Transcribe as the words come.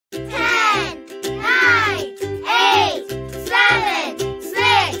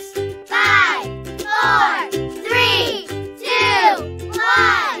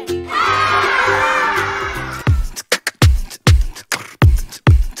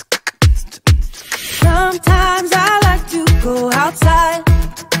Sometimes I like to go outside.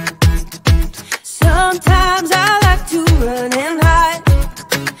 Sometimes I like to run and hide.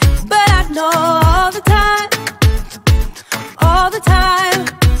 But I know all the time,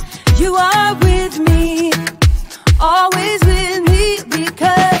 you are with me, always with me,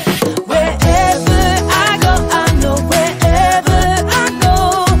 because wherever I go, I know wherever I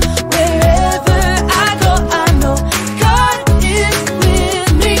go, wherever I go, I know God is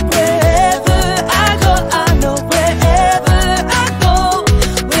with me. Wherever I go, I know wherever I go,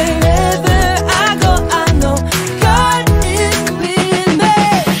 wherever I go, I know God is with me.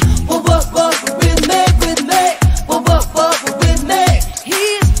 Whoa, whoa, whoa, with me, with me. Whoa, whoa, whoa, with me.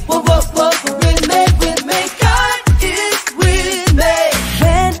 He's whoa, whoa, whoa, with me, with me. God is with me.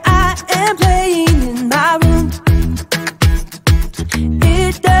 When I am playing in my room,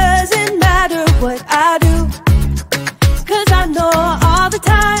 it doesn't matter what I do, 'cause I know all the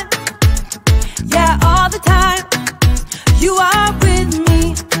time, yeah, all the time, you are with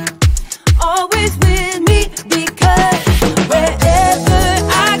me, always with me, because wherever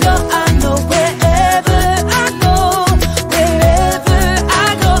I go, I know wherever I go, wherever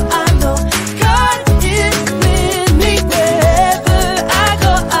I go, I know God is with me. Wherever I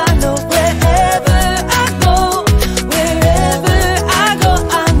go, I know wherever I go, wherever I go,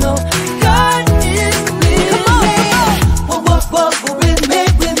 I know God is with me. Whoa, whoa, whoa, with me,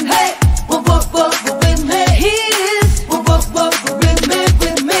 with me. Whoa, whoa, whoa, with me. He is. Whoa, whoa, whoa, with me,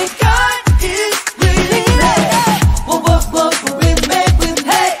 with me. God is with me. Whoa, whoa, whoa, with me, with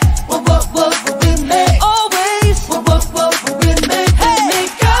me. Whoa, whoa, whoa, with me. Always. Whoa, whoa, whoa, with me, with me.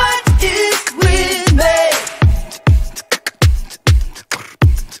 God is with me.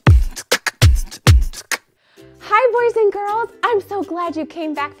 Hi, boys and girls. I'm so glad you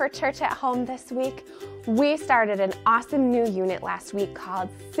came back for Church at Home this week. We started an awesome new unit last week called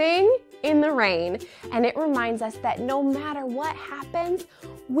Sing in the Rain, and it reminds us that no matter what happens,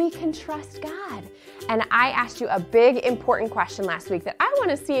 we can trust God. And I asked you a big, important question last week that I want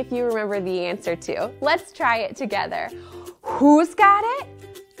to see if you remember the answer to. Let's try it together. Who's got it?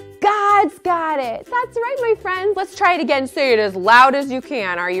 God's got it. That's right, my friends. Let's try it again. Say it as loud as you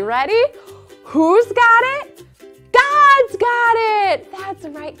can. Are you ready? Who's got it? God's got it. That's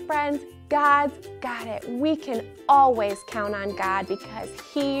right, friends. God's got it. We can always count on God because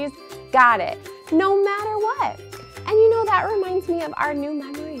He's got it, no matter what. And you know, that reminds me of our new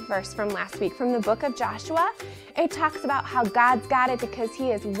memory verse from last week from the book of Joshua. It talks about how God's got it because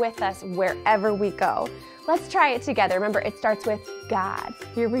He is with us wherever we go. Let's try it together. Remember, it starts with God.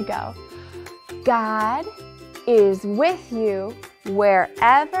 Here we go. God is with you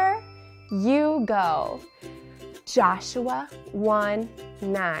wherever you go. Joshua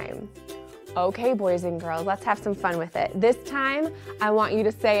 1:9. Okay, boys and girls, let's have some fun with it. This time, I want you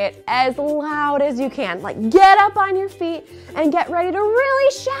to say it as loud as you can. Like, get up on your feet and get ready to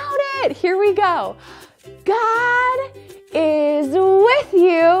really shout it. Here we go. God is with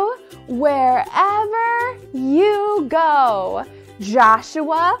you wherever you go.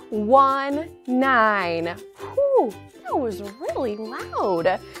 Joshua 1:9. Whew, that was really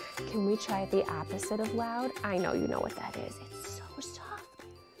loud. Can we try the opposite of loud? I know you know what that is. It's so soft.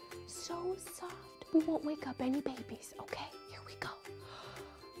 So soft. We won't wake up any babies, okay? Here we go.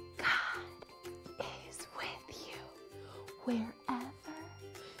 God is with you wherever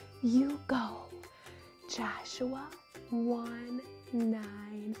you go. Joshua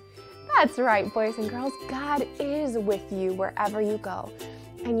 1:9. That's right, boys and girls. God is with you wherever you go.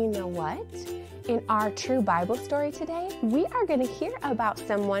 And you know what? In our True Bible story today, we are going to hear about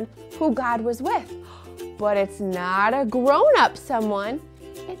someone who God was with. But it's not a grown-up someone.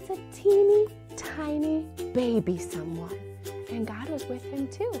 It's a teeny, tiny baby someone. And God was with him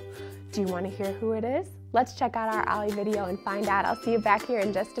too. Do you want to hear who it is? Let's check out our Ollie video and find out. I'll see you back here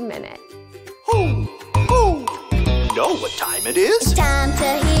in just a minute. Ho, ho! You know what time it is? It's time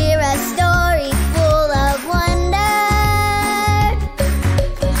to hear a story full of wonder.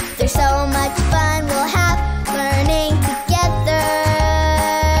 There's so much fun we'll have learning together.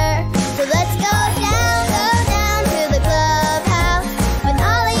 So let's go down to the clubhouse with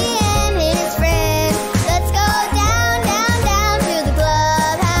Ollie and his friends. Let's go down to the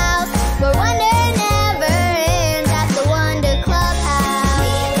clubhouse where wonder never ends at the Wonder Clubhouse.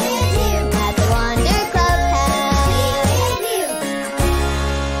 At the Wonder Clubhouse.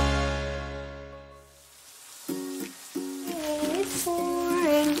 It's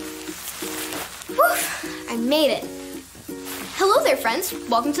boring. Whew, I made it. Hello there, friends.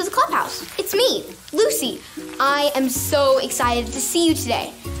 Welcome to the clubhouse. It's me, Lucy. I am so excited to see you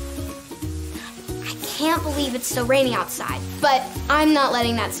today. I can't believe it's still raining outside, but I'm not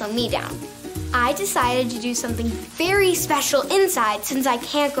letting that slow me down. I decided to do something very special inside since I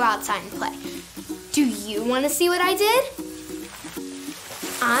can't go outside and play. Do you want to see what I did?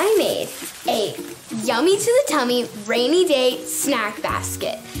 I made a yummy to the tummy rainy day snack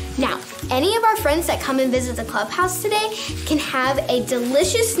basket. Now, any of our friends that come and visit the clubhouse today can have a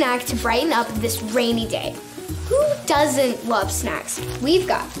delicious snack to brighten up this rainy day. Who doesn't love snacks? We've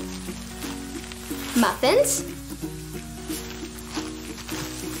got muffins,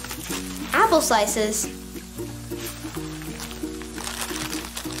 apple slices,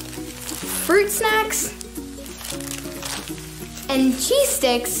 fruit snacks, and cheese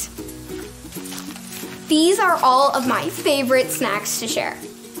sticks. These are all of my favorite snacks to share.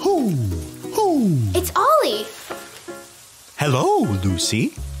 Who? It's Ollie. Hello,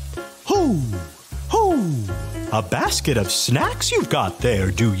 Lucy. Who? A basket of snacks you've got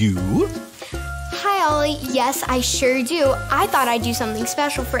there, do you? Hi, Ollie. Yes, I sure do. I thought I'd do something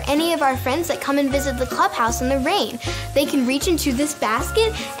special for any of our friends that come and visit the clubhouse in the rain. They can reach into this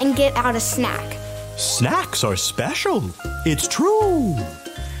basket and get out a snack. Snacks are special. It's true.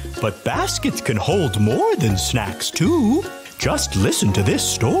 But baskets can hold more than snacks, too. Just listen to this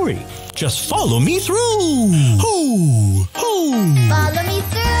story. Just follow me through. Who? Follow me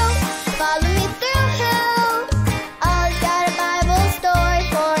through. Follow me through. Ollie's got a Bible story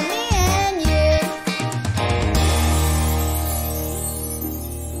for me and you.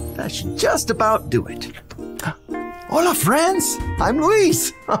 That should just about do it. Hola, friends. I'm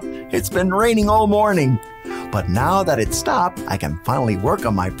Luis. It's been raining all morning. But now that it's stopped, I can finally work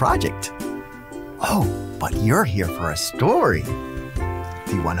on my project. Oh, but you're here for a story.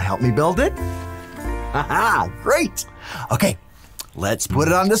 Do you want to help me build it? Haha, great. Okay, let's put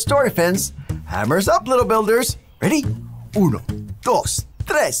it on the story fence. Hammers up, little builders. Ready? Uno, dos,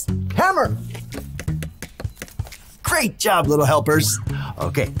 tres, hammer. Great job, little helpers.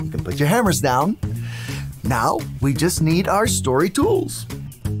 Okay, you can put your hammers down. Now, we just need our story tools.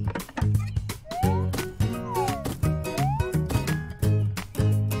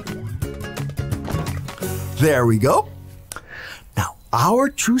 There we go. Now, our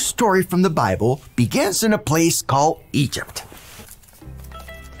true story from the Bible begins in a place called Egypt.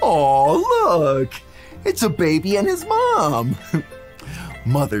 Oh, look! It's a baby and his mom.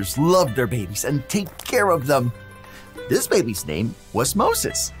 Mothers love their babies and take care of them. This baby's name was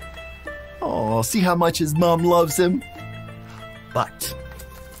Moses. Oh, see how much his mom loves him? But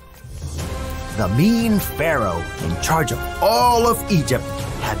the mean Pharaoh in charge of all of Egypt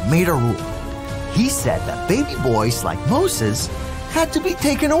had made a rule. He said that baby boys like Moses had to be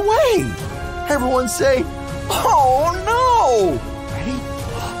taken away. Everyone say, "Oh no!" Ready?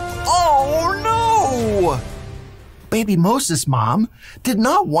 Oh no! Baby Moses' mom did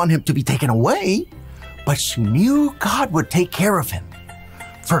not want him to be taken away, but she knew God would take care of him.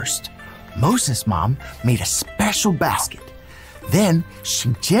 First, Moses' mom made a special basket. Then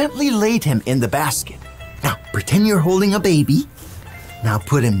she gently laid him in the basket. Now pretend you're holding a baby. Now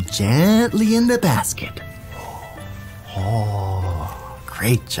put him gently in the basket. Oh,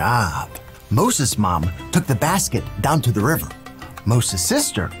 great job. Moses' mom took the basket down to the river. Moses'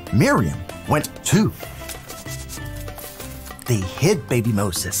 sister, Miriam, went too. They hid baby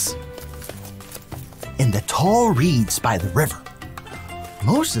Moses in the tall reeds by the river.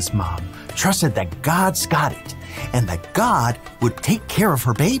 Moses' mom trusted that God's got it and that God would take care of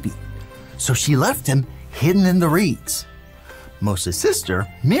her baby. So she left him hidden in the reeds. Moses' sister,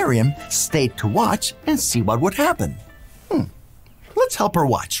 Miriam, stayed to watch and see what would happen. Let's help her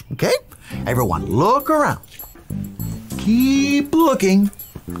watch, okay? Everyone, look around. Keep looking.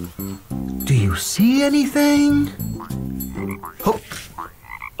 Do you see anything?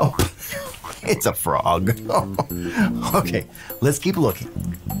 Oh, it's a frog. Okay, let's keep looking.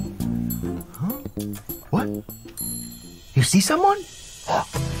 Huh? What? You see someone?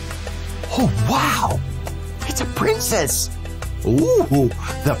 Oh, wow! It's a princess! Ooh,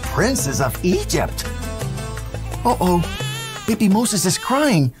 the princess of Egypt. Uh-oh, baby Moses is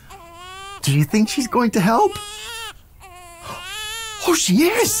crying. Do you think she's going to help? Oh, she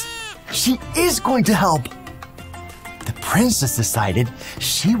is! She is going to help. The princess decided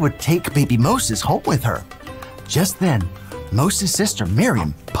she would take baby Moses home with her. Just then, Moses' sister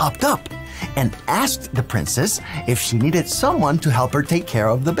Miriam popped up and asked the princess if she needed someone to help her take care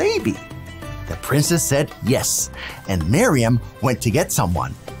of the baby. The princess said yes, and Miriam went to get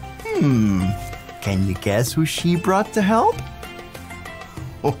someone. Can you guess who she brought to help?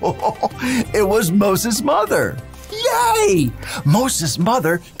 It was Moses' mother. Yay! Moses'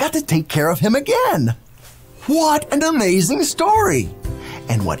 mother got to take care of him again. What an amazing story!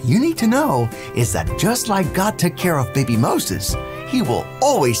 And what you need to know is that just like God took care of baby Moses, he will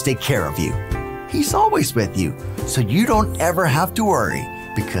always take care of you. He's always with you, so you don't ever have to worry,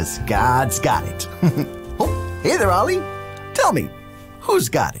 because God's got it. Oh, hey there, Ollie. Tell me, who's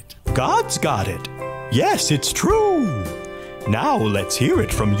got it? God's got it. Yes, it's true. Now let's hear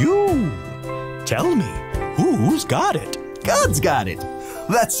it from you. Tell me, who's got it? God's got it.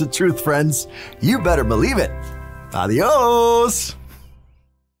 That's the truth, friends. You better believe it. Adios.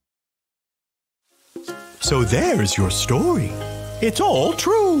 So there's your story. It's all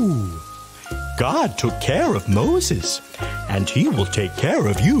true. God took care of Moses, and he will take care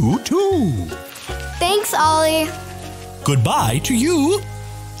of you too. Thanks, Ollie. Goodbye to you.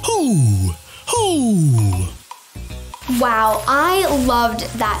 Hoo, hoo. Wow, I loved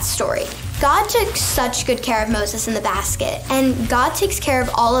that story. God took such good care of Moses in the basket, and God takes care of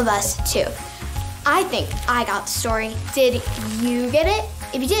all of us too. I think I got the story. Did you get it?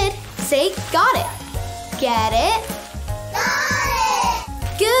 If you did, say got it. Get it? Got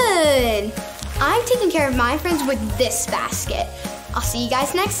it! Good! I'm taking care of my friends with this basket. I'll see you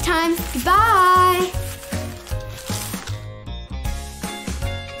guys next time. Goodbye!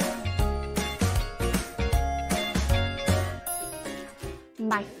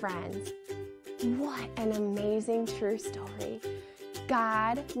 My friends, what an amazing true story.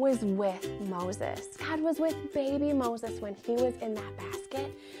 God was with Moses. God was with baby Moses when he was in that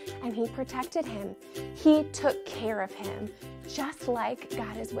basket, and he protected him. He took care of him, just like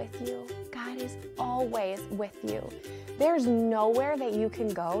God is with you. God is always with you. There's nowhere that you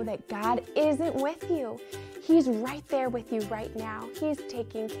can go that God isn't with you. He's right there with you right now. He's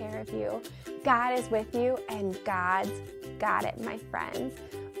taking care of you. God is with you, and God's got it, my friends.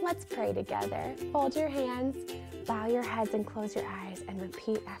 Let's pray together. Fold your hands, bow your heads, and close your eyes, and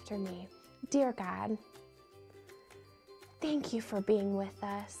repeat after me. Dear God, thank you for being with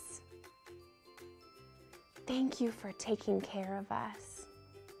us. Thank you for taking care of us.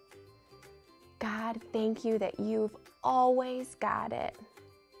 God, thank you that you've always got it.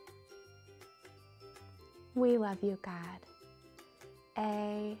 We love you, God.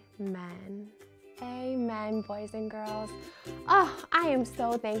 Amen. Amen, boys and girls. Oh, I am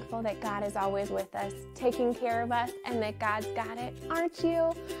so thankful that God is always with us, taking care of us, and that God's got it, aren't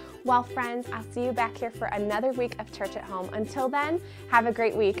you? Well, friends, I'll see you back here for another week of Church at Home. Until then, have a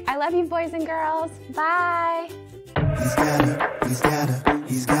great week. I love you, boys and girls. Bye. He's got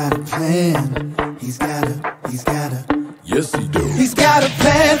a plan. He's got a. Yes, he do. He's got a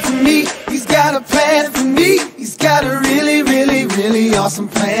plan for me. He's got a plan for me. He's got a really, really, really awesome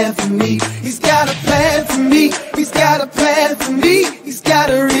plan for me. He's got a plan for me. He's got a plan for me. He's got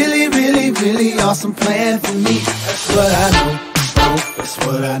a really, really, really awesome plan for me. That's what I know. Oh, that's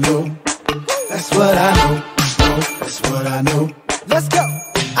what I know. That's what I know. Oh, that's what I know. Let's go.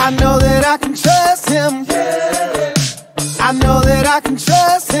 I know that I can trust him. Yeah. I know that I can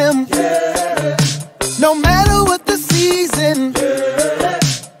trust him. Yeah. No matter what the season, yeah.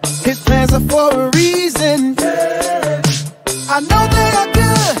 His plans are for a reason. Yeah. I know they are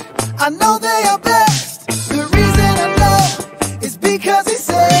good. I know they are best. The reason I know is because he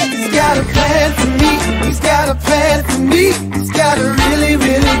said he's got a plan for me. He's got a plan for me. He's got a really,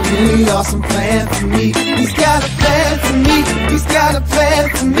 really, really awesome plan for me. He's got a plan for me. He's got a plan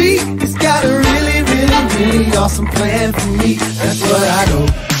for me. He's got a really, really, really awesome plan for me. That's what I know.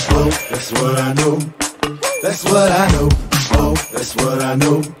 Oh, that's what I know. That's what I know. Oh, that's what I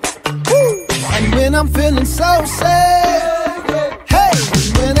know. And when I'm feeling so sad, hey,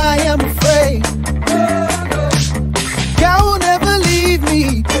 when I am afraid, God will never leave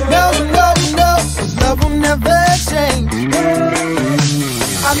me. No, no, no, his love will never change.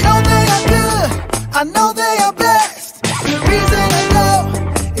 I know they are good. I know they are blessed. The reason I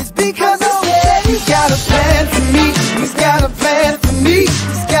know is because he said he's got a plan for me. He's got a plan for me.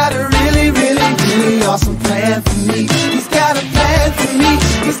 He's got a really, really, really awesome plan for me. He's got a plan for me.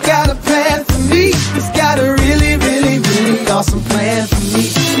 He's got a plan for me. He's got a really, really, really awesome plan for me.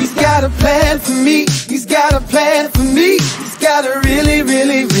 He's got a plan for me. He's got a plan for me. He's got a really,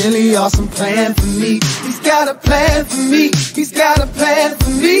 really, really awesome plan for me. He's got a plan for me. He's got a plan for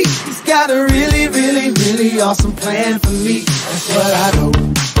me. He's got a really, really, really awesome plan for me. That's what I know.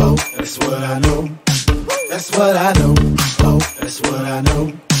 Oh, that's what I know. That's what I know. Oh, that's what I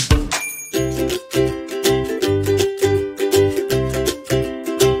know.